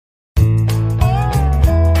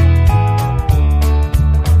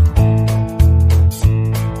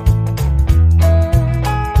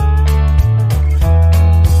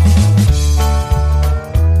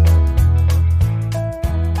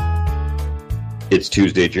It's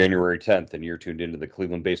Tuesday, January 10th, and you're tuned into the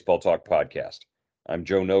Cleveland Baseball Talk podcast. I'm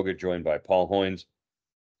Joe Noga, joined by Paul Hoynes.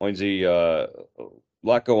 Hoynesy, a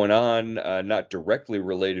lot going on, not directly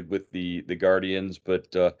related with the Guardians,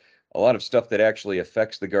 but a lot of stuff that actually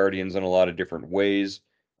affects the Guardians in a lot of different ways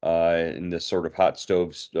in this sort of hot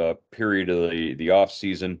stove period of the off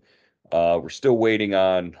season. We're still waiting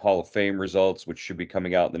on Hall of Fame results, which should be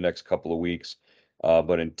coming out in the next couple of weeks.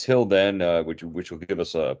 But until then, which will give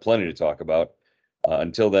us plenty to talk about.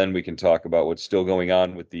 Until then, we can talk about what's still going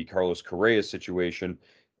on with the Carlos Correa situation,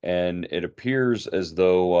 and it appears as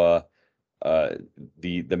though uh,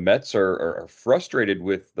 the Mets are frustrated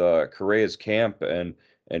with Correa's camp and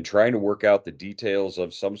trying to work out the details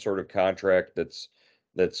of some sort of contract that's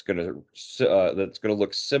gonna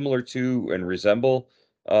look similar to and resemble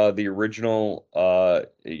the original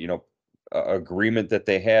agreement that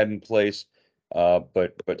they had in place,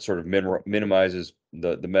 but sort of minimizes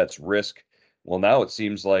the Mets' risk. Well, now it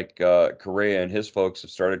seems like Correa and his folks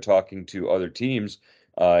have started talking to other teams,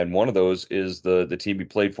 and one of those is the team he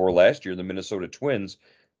played for last year, the Minnesota Twins.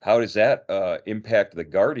 How does that impact the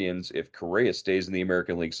Guardians if Correa stays in the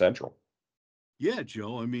American League Central? Yeah,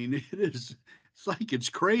 Joe. I mean, it is. It's like it's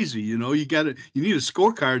crazy. You need a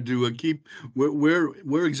scorecard to keep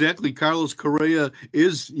where exactly Carlos Correa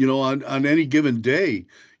is. On any given day.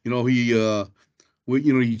 He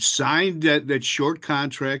signed that short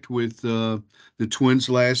contract with the Twins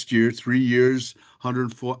last year, 3 years,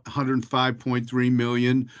 105.3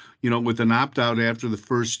 million. With an opt out after the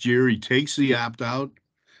first year, he takes the opt out.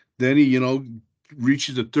 Then he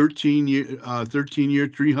reaches a 13 year,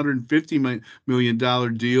 $350 million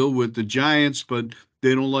deal with the Giants, but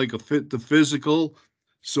they don't like the physical.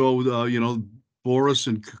 So Boras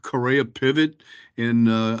and Correa pivot and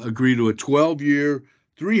agree to a 12-year,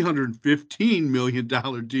 $315 million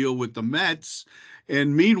deal with the Mets.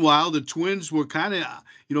 And meanwhile, the Twins were kind of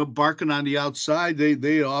barking on the outside.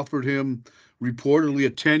 They offered him reportedly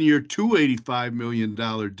a 10-year, $285 million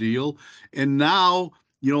deal, and now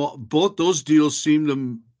both those deals seem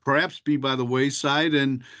to perhaps be by the wayside,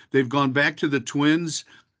 and they've gone back to the Twins.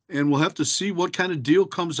 And we'll have to see what kind of deal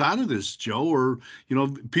comes out of this, Joe. Or,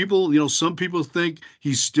 some people think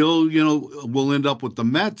he still, will end up with the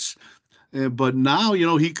Mets. But now,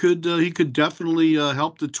 he could definitely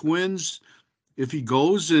help the Twins if he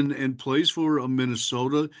goes and plays for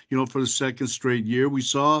Minnesota, for the second straight year. We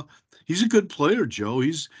saw he's a good player, Joe.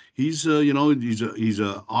 He's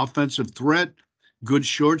a offensive threat, good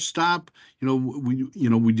shortstop.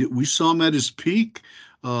 We saw him at his peak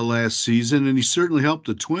last season, and he certainly helped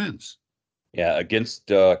the Twins. Yeah, against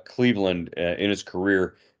Cleveland in his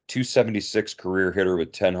career, 276 career hitter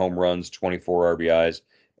with 10 home runs, 24 RBIs,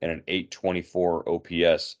 and an 824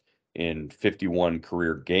 OPS in 51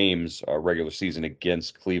 career games, regular season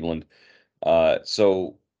against Cleveland.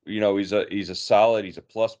 So he's a solid, he's a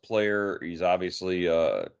plus player. He's obviously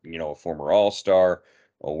a former All-Star,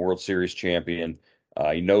 a World Series champion.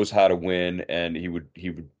 He knows how to win, and he would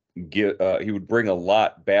bring a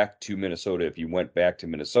lot back to Minnesota if he went back to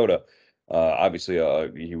Minnesota. Obviously,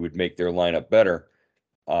 he would make their lineup better.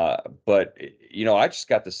 But I just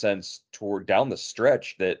got the sense toward down the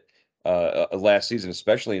stretch that last season,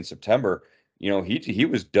 especially in September, he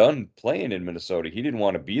was done playing in Minnesota. He didn't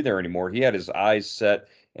want to be there anymore. He had his eyes set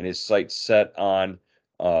and his sights set on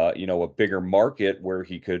a bigger market where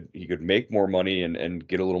he could make more money and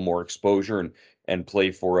get a little more exposure and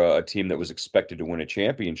play for a team that was expected to win a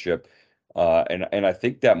championship. And I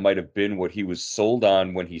think that might have been what he was sold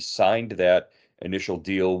on when he signed that initial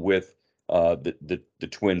deal with the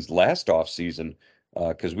Twins last offseason,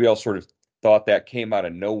 because we all sort of thought that came out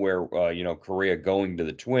of nowhere, Correa going to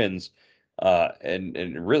the Twins.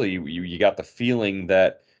 And really you got the feeling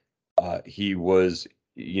that he was,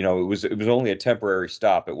 it was only a temporary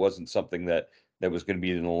stop. It wasn't something that was going to be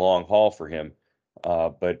in the long haul for him.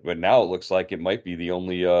 But now it looks like it might be the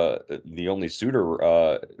only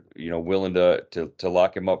suitor willing to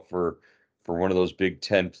lock him up for one of those big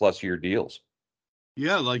 10+ year deals.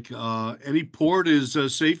 Yeah, like any port is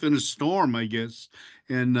safe in a storm, I guess.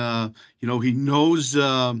 And he knows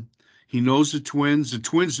the Twins. The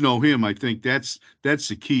Twins know him. I think that's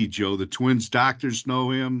the key, Joe. The Twins doctors know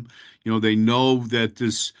him. They know that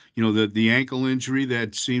the ankle injury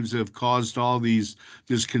that seems to have caused all this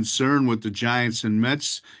concern with the Giants and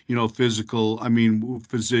Mets,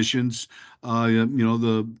 physicians.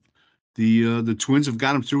 The Twins have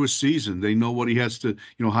got him through a season. They know what he has to,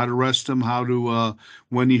 how to rest him, how to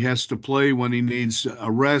when he has to play, when he needs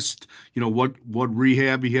a rest, what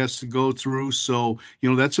rehab he has to go through. So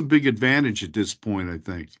that's a big advantage at this point, I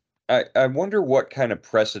think. I wonder what kind of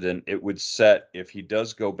precedent it would set if he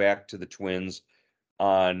does go back to the Twins.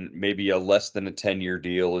 on maybe a less than a 10-year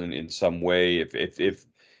deal in some way.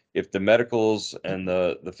 If the medicals and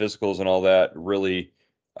the physicals and all that really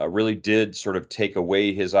did sort of take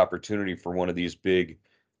away his opportunity for one of these big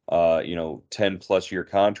 10 plus year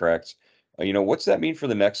contracts, what's that mean for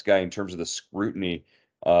the next guy in terms of the scrutiny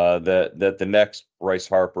that the next Bryce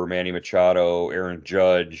Harper, Manny Machado, Aaron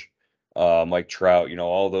Judge, Mike Trout,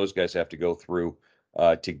 all those guys have to go through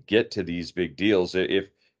to get to these big deals.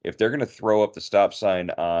 If they're going to throw up the stop sign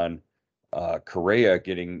on Correa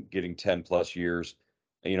getting 10 plus years,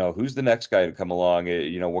 who's the next guy to come along?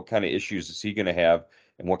 What kind of issues is he going to have,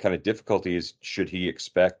 and what kind of difficulties should he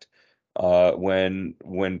expect when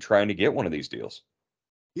trying to get one of these deals?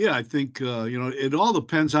 Yeah, I think it all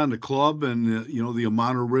depends on the club and the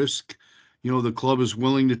amount of risk the club is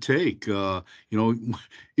willing to take. You know,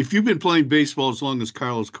 if you've been playing baseball as long as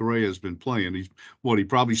Carlos Correa has been playing, he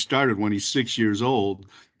probably started when he's 6 years old.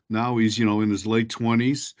 Now he's in his late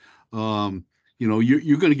 20s. Um,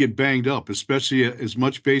 you're going to get banged up, especially as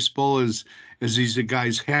much baseball as these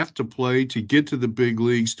guys have to play to get to the big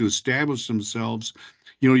leagues to establish themselves.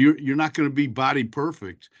 You're not going to be body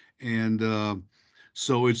perfect, and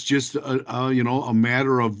so it's just a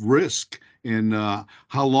matter of risk and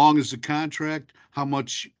how long is the contract, how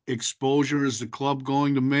much exposure is the club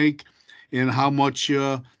going to make, and how much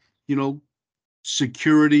you know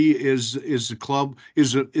security is the club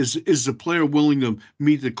is the player willing to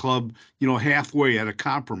meet the club halfway at a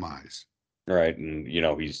compromise. Right, and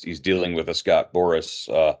he's dealing with a Scott Boras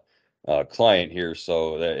client here,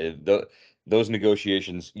 so those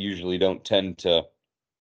negotiations usually don't tend to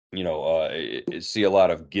see a lot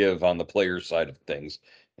of give on the player side of things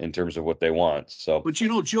in terms of what they want. So, But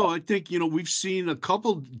Joe, I think we've seen a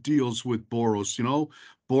couple deals with Boros.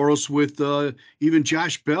 Boros with even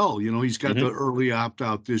Josh Bell. He's got the mhm. early opt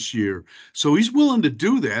out this year, so he's willing to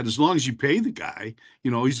do that as long as you pay the guy.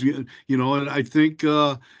 And I think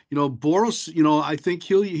Boros. I think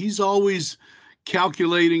he's always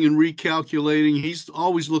calculating and recalculating. He's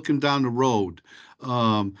always looking down the road.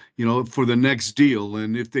 For the next deal,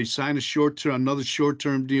 and if they sign another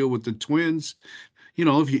short-term deal with the Twins,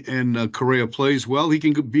 if he and Correa plays well, he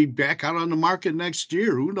can be back out on the market next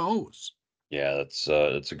year. Who knows? Yeah, that's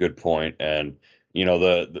a good point. And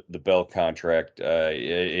the Bell contract,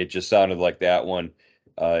 it just sounded like that one.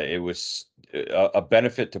 It was a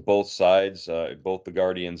benefit to both sides, both the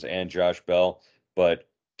Guardians and Josh Bell, but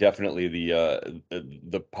definitely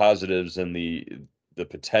the positives and the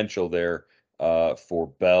potential there for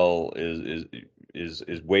Bell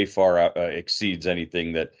is way far out, exceeds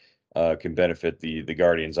anything that can benefit the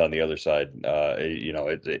Guardians on the other side.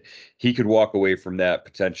 He could walk away from that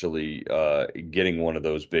potentially getting one of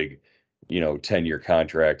those big, 10-year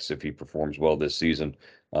contracts if he performs well this season.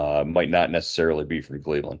 Might not necessarily be from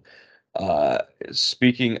Cleveland. Uh,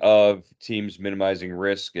 Speaking of teams minimizing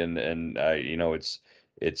risk, and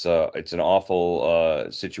it's an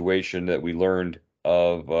awful situation that we learned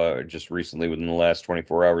of just recently within the last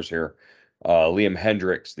 24 hours here. Liam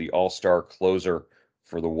Hendriks, the All-Star closer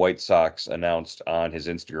for the White Sox, announced on his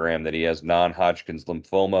Instagram that he has non-Hodgkin's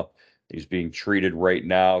lymphoma. He's being treated right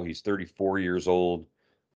now. He's 34 years old.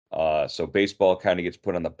 So baseball kind of gets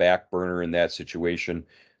put on the back burner in that situation,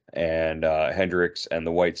 and Hendricks and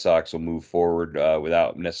the White Sox will move forward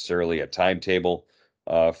without necessarily a timetable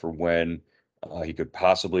for when he could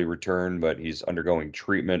possibly return, but he's undergoing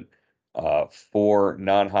treatment for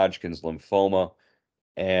non-Hodgkin's lymphoma.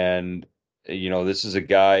 And this is a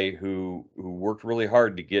guy who worked really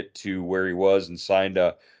hard to get to where he was and signed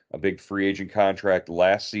a big free agent contract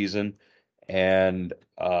last season, and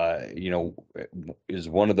is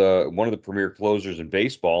one of the premier closers in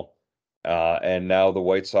baseball. And now the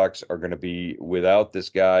White Sox are going to be without this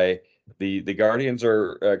guy. The Guardians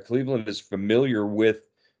are Cleveland is familiar with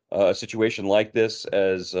a situation like this,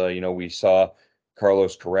 as we saw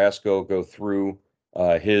Carlos Carrasco go through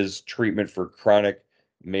his treatment for chronic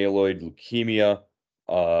myeloid leukemia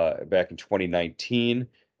back in 2019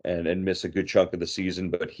 and miss a good chunk of the season,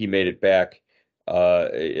 but he made it back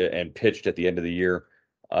and pitched at the end of the year.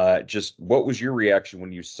 Just what was your reaction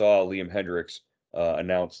when you saw Liam Hendriks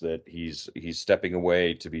announce that he's stepping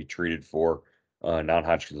away to be treated for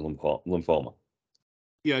non-Hodgkin's lymphoma?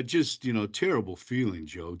 Yeah, just terrible feeling,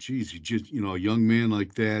 Joe. Geez, you just a young man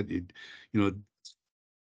like that, you know,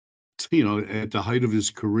 at the height of his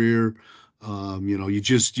career, you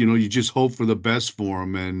just hope for the best for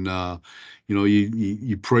him, and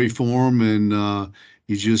you pray for him, and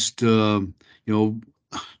you just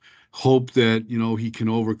hope that he can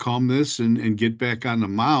overcome this and get back on the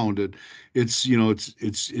mound. And it's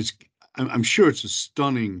I'm sure it's a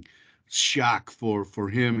shock for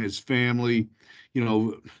him, his family. You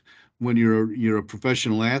know, when you're a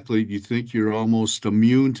professional athlete, you think you're almost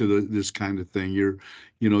immune to this kind of thing.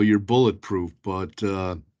 You're bulletproof, but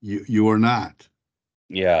you are not.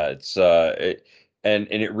 Yeah, and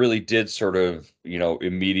it really did sort of,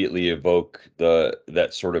 immediately evoke that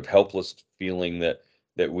sort of helpless feeling that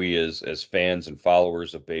we as fans and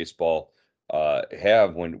followers of baseball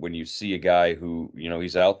have when you see a guy who,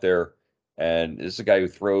 he's out there, and this is a guy who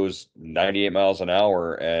throws 98 miles an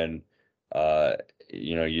hour, and uh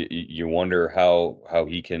you wonder how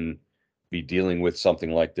he can be dealing with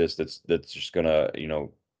something like this that's just gonna,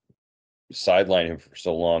 sideline him for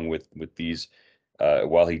so long with these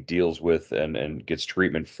while he deals with and gets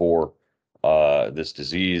treatment for this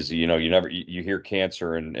disease. You hear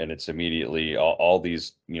cancer, and it's immediately all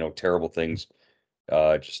these, terrible things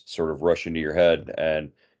just sort of rush into your head.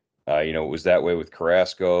 And it was that way with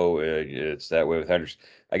Carrasco. It's that way with Hendricks.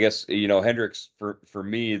 I guess, Hendricks, for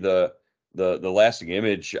me, the lasting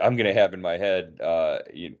image I'm going to have in my head,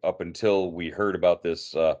 up until we heard about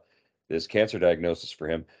this cancer diagnosis for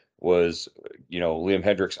him, was, Liam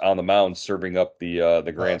Hendricks on the mound serving up the Uh,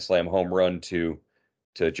 grand slam home run to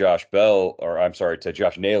Josh Bell, or I'm sorry, to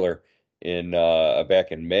Josh Naylor in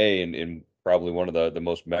back in May, in probably one of the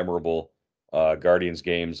most memorable Guardians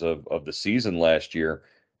games of the season last year.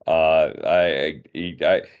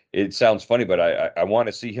 It sounds funny, but I want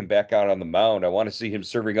to see him back out on the mound. I want to see him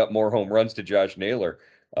serving up more home runs to Josh Naylor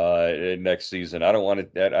next season. I don't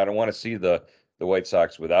want to see the White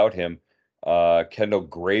Sox without him. Kendall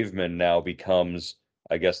Graveman now becomes,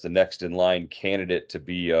 I guess, the next in line candidate to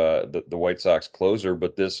be the White Sox closer,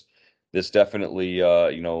 but this definitely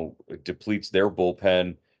depletes their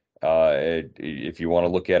bullpen, if you want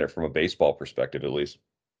to look at it from a baseball perspective, at least.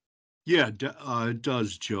 Yeah, it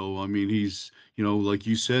does, Joe. I mean, like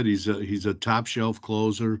you said, he's a top shelf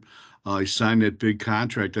closer. He signed that big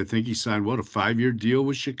contract. I think he signed what, a 5-year deal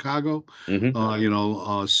with Chicago. Hmm.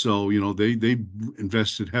 So they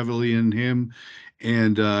invested heavily in him,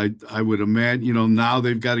 and I would imagine now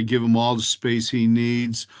they've got to give him all the space he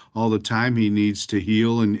needs, all the time he needs to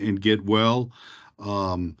heal and get well.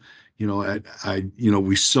 Um,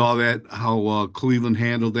 we saw that how Cleveland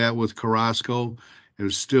handled that with Carrasco.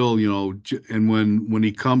 It's still, and when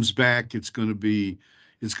he comes back, it's going to be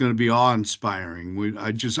awe-inspiring.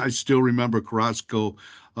 I still remember Carrasco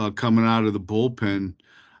coming out of the bullpen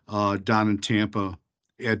down in Tampa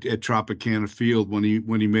at Tropicana Field when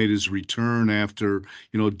he made his return after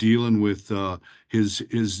dealing with his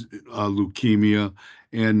leukemia,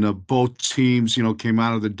 and both teams came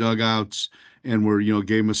out of the dugouts and were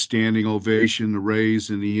gave him a standing ovation, the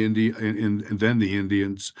Rays and the and then the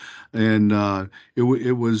Indians, and it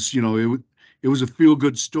was it was a feel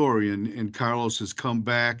good story, and Carlos has come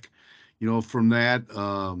back from that.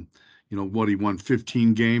 What, he won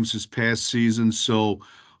 15 games this past season, so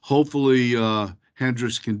hopefully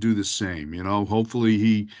Hendricks can do the same.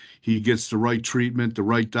 Hopefully he gets the right treatment, the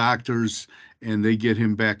right doctors, and they get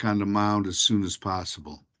him back on the mound as soon as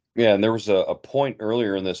possible. Yeah, and there was a point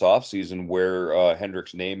earlier in this offseason where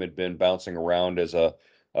Hendrick's name had been bouncing around as a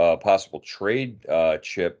possible trade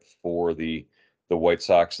chip for the White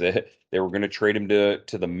Sox. They were going to trade him to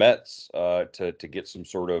the Mets to get some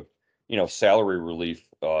sort of, salary relief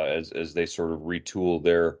as they sort of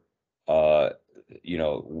retool uh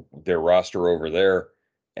their roster over there.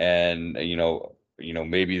 And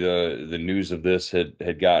maybe the news of this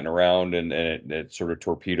had gotten around, and it sort of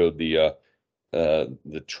torpedoed the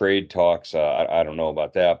trade talks. I don't know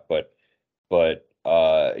about that, but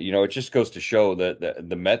it just goes to show that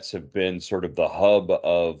the Mets have been sort of the hub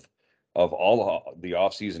of all the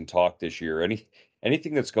offseason talk this year.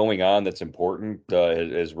 Anything that's going on that's important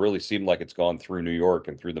has really seemed like it's gone through New York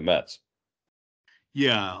and through the Mets.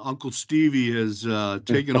 Yeah, Uncle Stevie has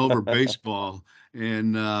taken over baseball,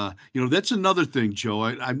 and that's another thing, Joe.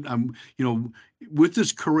 I'm with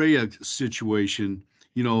this Correa situation.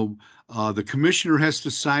 The commissioner has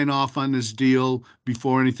to sign off on this deal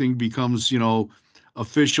before anything becomes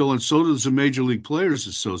official, and so does the Major League Players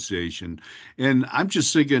Association. And I'm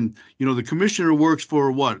just thinking, the commissioner works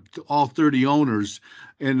for what, all 30 owners,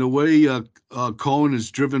 and the way Cohen has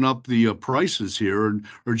driven up the prices here,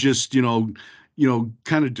 or just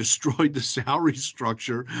kind of destroyed the salary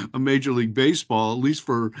structure of Major League Baseball, at least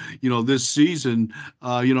for, this season.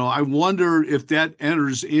 I wonder if that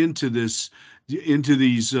enters into these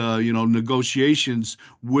negotiations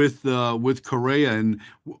with Correa, and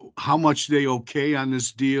how much they okay on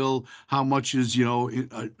this deal, how much is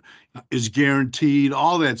guaranteed,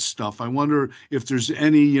 all that stuff. I wonder if there's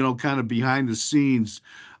any kind of behind the scenes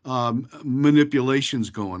manipulations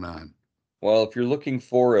going on. Well, if you're looking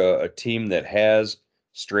for a team that has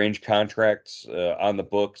strange contracts on the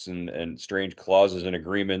books and strange clauses and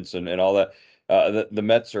agreements and all that, the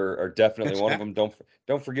Mets are definitely one of them.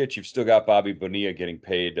 Don't forget you've still got Bobby Bonilla getting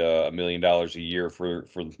paid $1 million a year for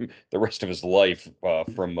the rest of his life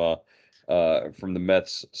from the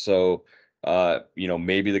Mets. So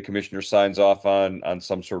maybe the commissioner signs off on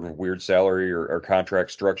some sort of weird salary or contract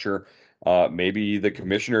structure. Maybe the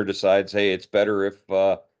commissioner decides, hey, it's better if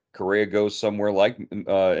Correa goes somewhere like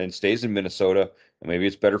and stays in Minnesota. And maybe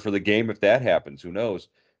it's better for the game if that happens. Who knows?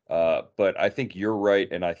 But I think you're right,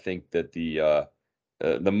 and I think that the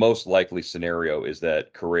most likely scenario is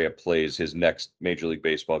that Correa plays his next Major League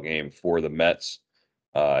Baseball game for the Mets.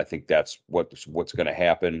 I think that's what's going to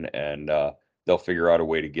happen, and they'll figure out a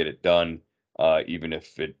way to get it done, even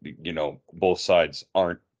if both sides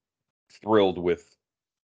aren't thrilled with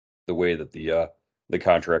the way that the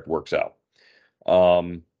contract works out.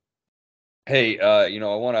 Um, Hey, I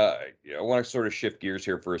want to sort of shift gears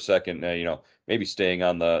here for a second. Maybe staying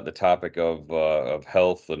on the topic of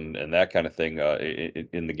health and that kind of thing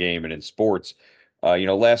in the game and in sports.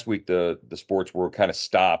 Last week the sports world kind of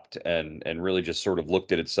stopped and really just sort of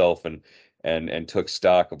looked at itself and took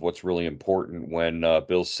stock of what's really important when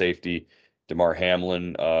Bill's safety, Damar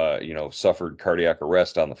Hamlin, suffered cardiac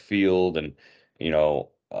arrest on the field, and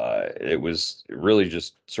it was really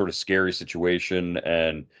just sort of scary situation.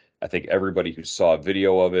 And I think everybody who saw a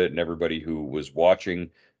video of it and everybody who was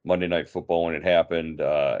watching Monday Night Football when it happened,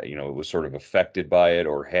 was sort of affected by it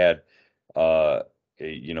or had, a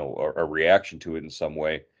reaction to it in some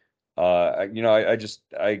way. I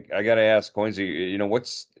got to ask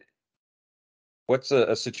Coinsy, what's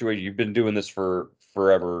a situation you've been doing this for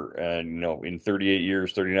forever, and in 38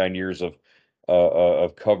 years, 39 years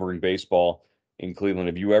of covering baseball in Cleveland,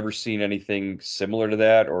 have you ever seen anything similar to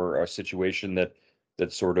that, or a situation that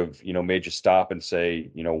sort of made you stop and say,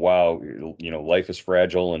 wow, life is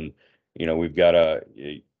fragile, and we've got to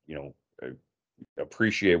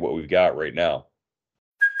appreciate what we've got right now?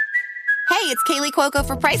 Hey, it's Kaylee Cuoco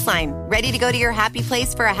for Priceline. Ready to go to your happy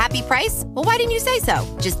place for a happy price? Well, why didn't you say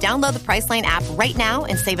so? Just download the Priceline app right now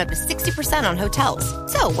and save up to 60% on hotels.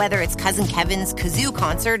 So whether it's Cousin Kevin's Kazoo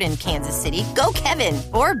concert in Kansas City, go Kevin,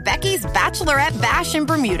 or Becky's Bachelorette Bash in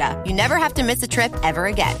Bermuda, you never have to miss a trip ever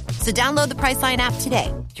again. So download the Priceline app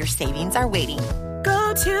today. Your savings are waiting.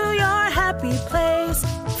 Go to your happy place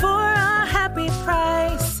for a happy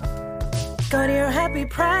price. Go to your happy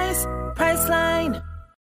price, Priceline.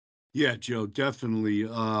 Yeah, Joe, definitely.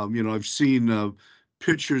 I've seen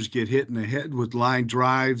pitchers get hit in the head with line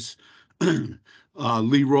drives.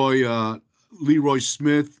 Leroy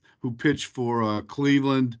Smith, who pitched for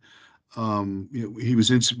Cleveland,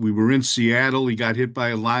 we were in Seattle. He got hit by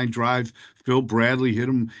a line drive. Phil Bradley hit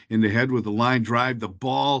him in the head with a line drive. The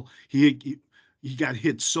ball, he got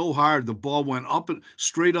hit so hard, the ball went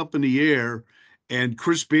straight up in the air. And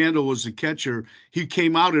Chris Bando was the catcher. He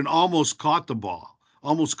came out and almost caught the ball.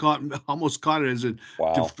 Almost caught it as it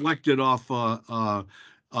Wow. deflected off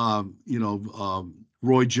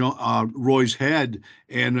Roy's head,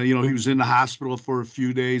 and he was in the hospital for a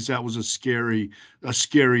few days. That was a scary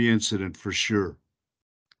incident for sure.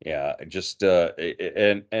 Yeah, just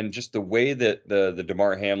and just the way that the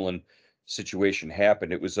Damar Hamlin situation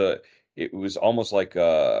happened, it was almost like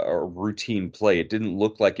a routine play. It didn't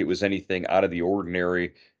look like it was anything out of the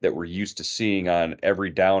ordinary that we're used to seeing on every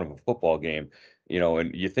down of a football game.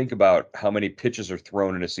 And you think about how many pitches are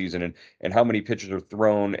thrown in a season, and how many pitches are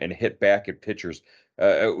thrown and hit back at pitchers.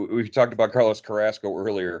 We talked about Carlos Carrasco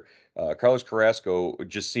earlier. Carlos Carrasco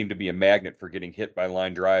just seemed to be a magnet for getting hit by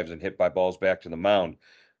line drives and hit by balls back to the mound.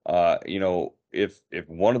 If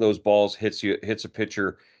one of those balls hits a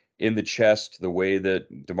pitcher in the chest the way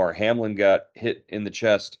that Damar Hamlin got hit in the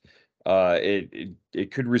chest,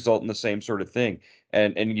 it could result in the same sort of thing.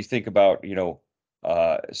 And you think about,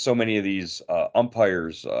 so many of these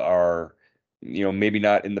umpires are, maybe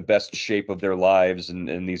not in the best shape of their lives,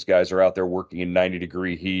 and these guys are out there working in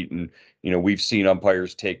 90-degree heat, and we've seen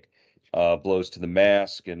umpires take blows to the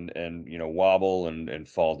mask and wobble and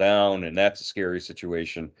fall down, and that's a scary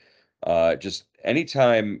situation. Just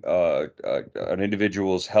anytime an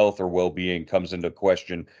individual's health or well-being comes into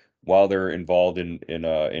question while they're involved in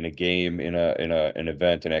a game, an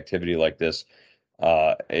event, an activity like this,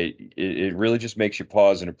 it really just makes you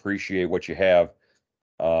pause and appreciate what you have,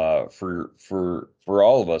 for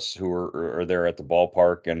all of us who are there at the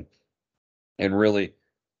ballpark, and really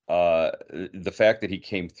the fact that he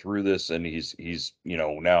came through this, and he's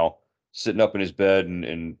now sitting up in his bed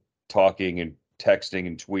and talking and texting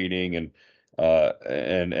and tweeting,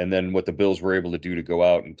 and then what the Bills were able to do to go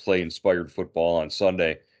out and play inspired football on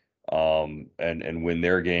Sunday. and win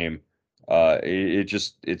their game.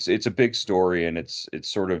 It's a big story, and it's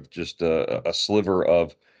sort of just a sliver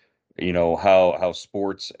of, how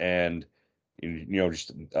sports and,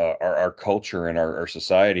 just our culture and our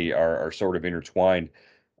society are sort of intertwined.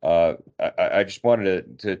 I just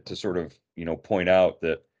wanted to sort of, point out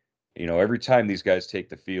that, every time these guys take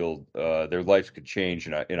the field, their lives could change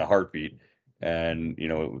in a heartbeat. And,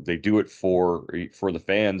 they do it for the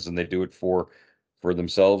fans, and they do it for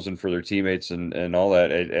themselves and for their teammates and all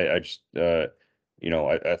that. I just,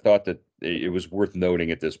 I thought that it was worth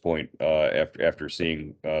noting at this point, after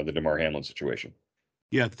seeing the Damar Hamlin situation.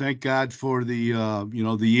 Yeah, thank God for the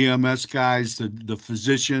the EMS guys, the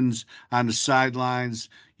physicians on the sidelines,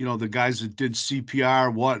 the guys that did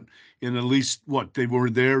CPR, in at least they were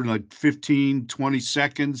there in like 15, 20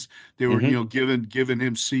 seconds. They were, Hmm. giving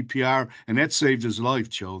him CPR, and that saved his life,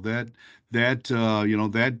 Joe. That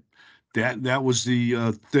was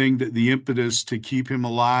the thing, that the impetus to keep him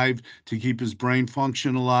alive, to keep his brain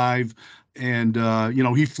function alive. And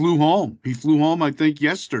he flew home. He flew home, I think,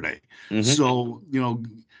 yesterday. Hmm. So,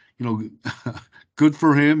 good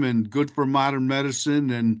for him and good for modern medicine.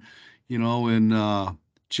 And,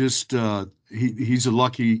 just he's a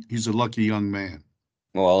lucky young man.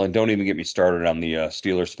 Well, and don't even get me started on the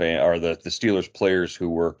Steelers fan, or the Steelers players who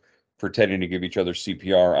were pretending to give each other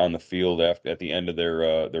CPR on the field at the end of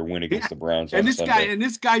their win Yeah. against the Browns And on this guy, Sunday. and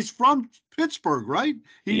this guy's from Pittsburgh, right?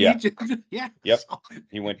 He Yeah. just, yeah. Yep. So,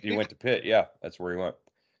 He went to Pitt. Yeah, that's where he went.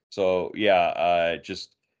 So yeah,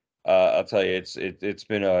 just I'll tell you, it's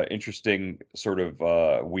been a interesting sort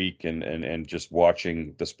of week, and just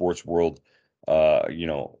watching the sports world,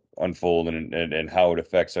 unfold, and how it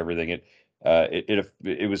affects everything.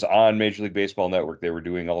 It was on Major League Baseball Network. They were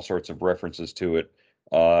doing all sorts of references to it,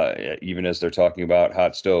 even as they're talking about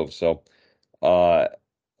hot stoves. So uh,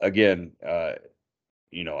 again, I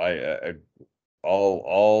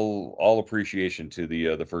all appreciation to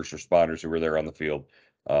the first responders who were there on the field,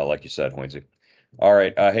 like you said, Hoynesy. All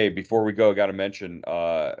right, hey, before we go, got to mention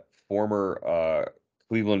former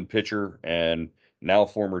Cleveland pitcher and now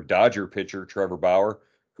former Dodger pitcher Trevor Bauer,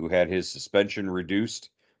 who had his suspension reduced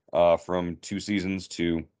from 2 seasons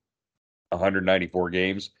to 194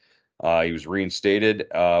 games. He was reinstated,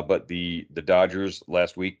 but the Dodgers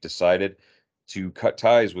last week decided to cut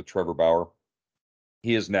ties with Trevor Bauer.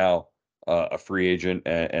 He is now a free agent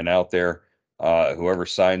and out there. Whoever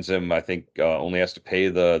signs him, I think, only has to pay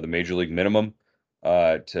the major league minimum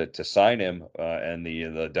to sign him, and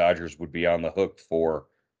the Dodgers would be on the hook for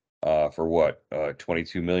what,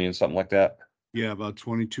 22 million, something like that. yeah, about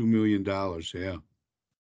 $22 million. Yeah.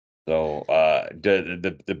 So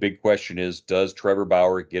the big question is, does Trevor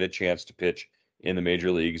Bauer get a chance to pitch in the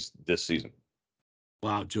major leagues this season?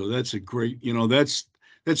 Wow, Joe, that's a great,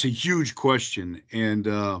 that's a huge question. And,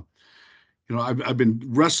 I've been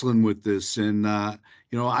wrestling with this, and, I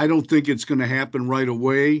don't think it's going to happen right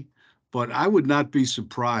away, but I would not be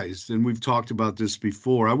surprised. And we've talked about this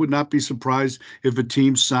before. I would not be surprised if a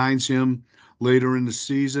team signs him later in the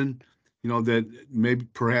season. That maybe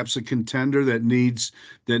perhaps a contender that needs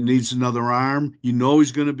another arm.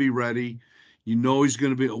 He's going to be ready. He's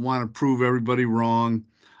going to be want to prove everybody wrong.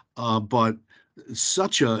 But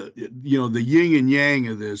such a the yin and yang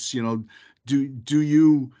of this. Do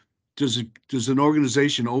you does an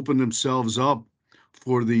organization open themselves up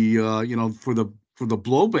for the for the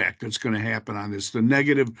blowback that's going to happen on this, the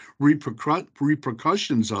negative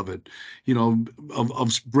repercussions of it,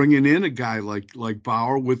 of bringing in a guy like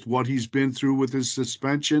Bauer with what he's been through with his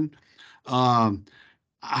suspension. Um,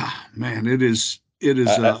 Man, it is I,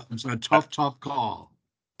 a I, tough call.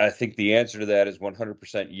 I think the answer to that is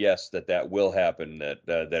 100% yes, that will happen, that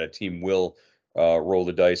a team will roll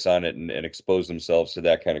the dice on it and expose themselves to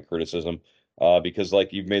that kind of criticism. Because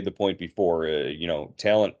like you've made the point before,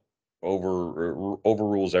 talent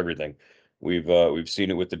overrules everything. We've seen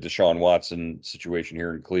it with the Deshaun Watson situation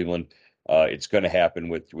here in Cleveland. It's going to happen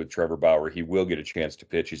with Trevor Bauer. He will get a chance to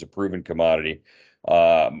pitch. He's a proven commodity.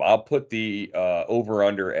 I'll put the over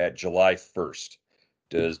under at July 1st.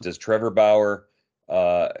 Does Trevor Bauer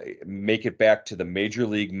make it back to the major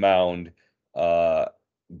league mound uh,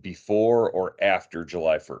 before or after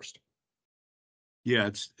July 1st? Yeah,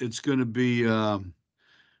 it's going to be.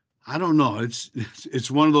 I don't know.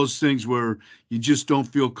 It's one of those things where you just don't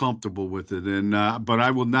feel comfortable with it. And but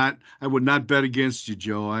I would not bet against you,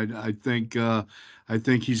 Joe. I think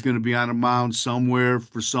he's going to be on a mound somewhere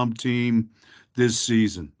for some team this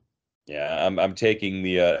season. Yeah, I'm taking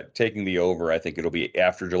the over. I think it'll be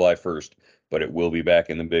after July 1st, but it will be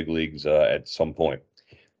back in the big leagues at some point.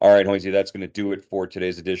 All right, Hoynesy, that's going to do it for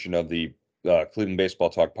today's edition of the Cleveland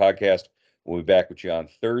Baseball Talk podcast. We'll be back with you on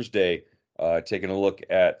Thursday, taking a look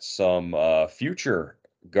at some future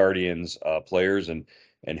Guardians players and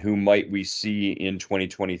who might we see in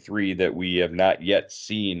 2023 that we have not yet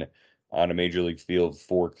seen on a major league field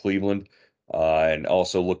for Cleveland, and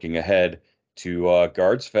also looking ahead to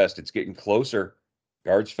Guards Fest. It's getting closer.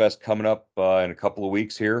 Guards Fest coming up in a couple of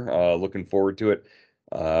weeks here. Looking forward to it.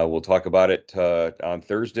 We'll talk about it on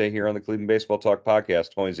Thursday here on the Cleveland Baseball Talk podcast.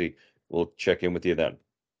 Hoynesy, we'll check in with you then.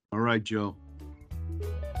 All right, Joe.